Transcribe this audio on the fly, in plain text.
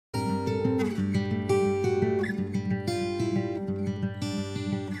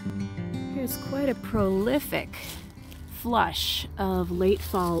a prolific flush of late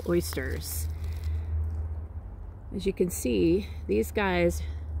fall oysters. As you can see, these guys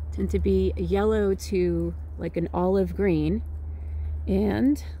tend to be yellow to like an olive green,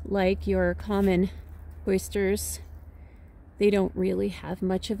 and like your common oysters, they don't really have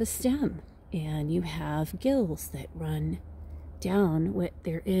much of a stem, and you have gills that run down what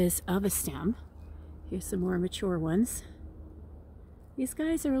there is of a stem. Here's some more mature ones. These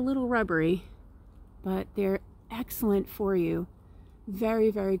guys are a little rubbery, but they're excellent for you. Very,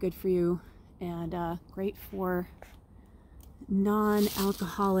 very good for you, and great for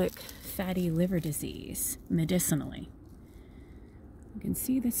non-alcoholic fatty liver disease medicinally. You can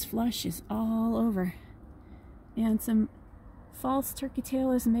see this flush is all over, and some false turkey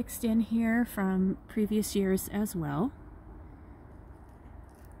tail is mixed in here from previous years as well.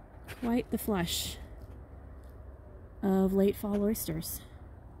 Quite the flush of late fall oysters.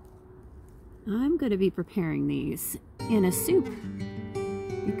 I'm going to be preparing these in a soup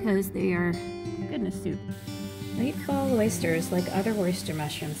because they are goodness soup. Late fall oysters, like other oyster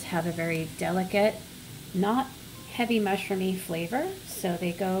mushrooms, have a very delicate, not heavy mushroomy flavor, so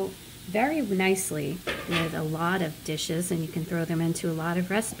they go very nicely with a lot of dishes, and you can throw them into a lot of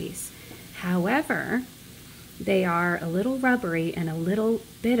recipes. However, they are a little rubbery and a little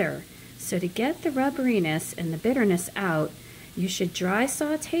bitter, so to get the rubberiness and the bitterness out, you should dry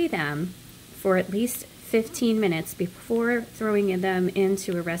saute them for at least 15 minutes before throwing them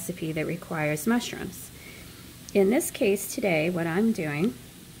into a recipe that requires mushrooms. In this case today, what I'm doing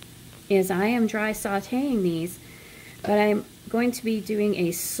is I am dry sauteing these, but I'm going to be doing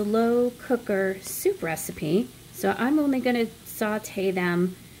a slow cooker soup recipe, so I'm only going to saute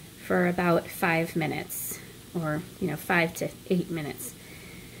them for about 5 minutes, or 5 to 8 minutes.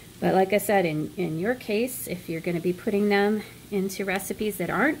 But like I said, in your case, if you're going to be putting them into recipes that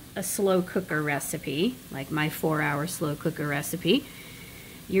aren't a slow cooker recipe, like my 4-hour slow cooker recipe,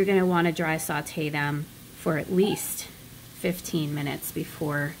 you're going to want to dry saute them for at least 15 minutes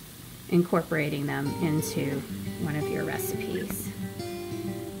before incorporating them into one of your recipes.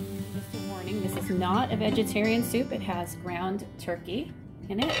 Just a warning, this is not a vegetarian soup. It has ground turkey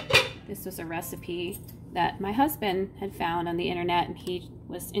in it. This was a recipe that my husband had found on the internet, and he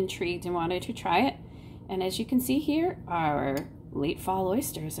was intrigued and wanted to try it. And as you can see here, our late fall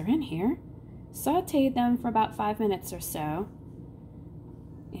oysters are in here. Sauteed them for about 5 minutes or so.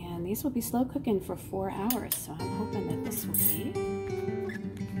 And these will be slow cooking for 4 hours, so I'm hoping that this will be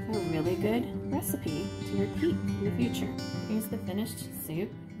a really good recipe to repeat in the future. Here's the finished soup.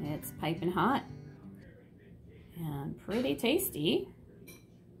 It's piping hot and pretty tasty.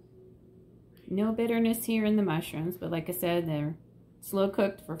 No bitterness here in the mushrooms, but like I said, they're slow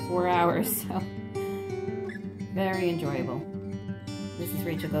cooked for 4 hours, so very enjoyable. This is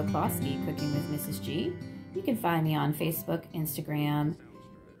Rachel Goclawski, Cooking with Mrs. G. You can find me on Facebook, Instagram,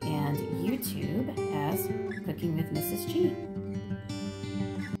 and YouTube as Cooking with Mrs. G.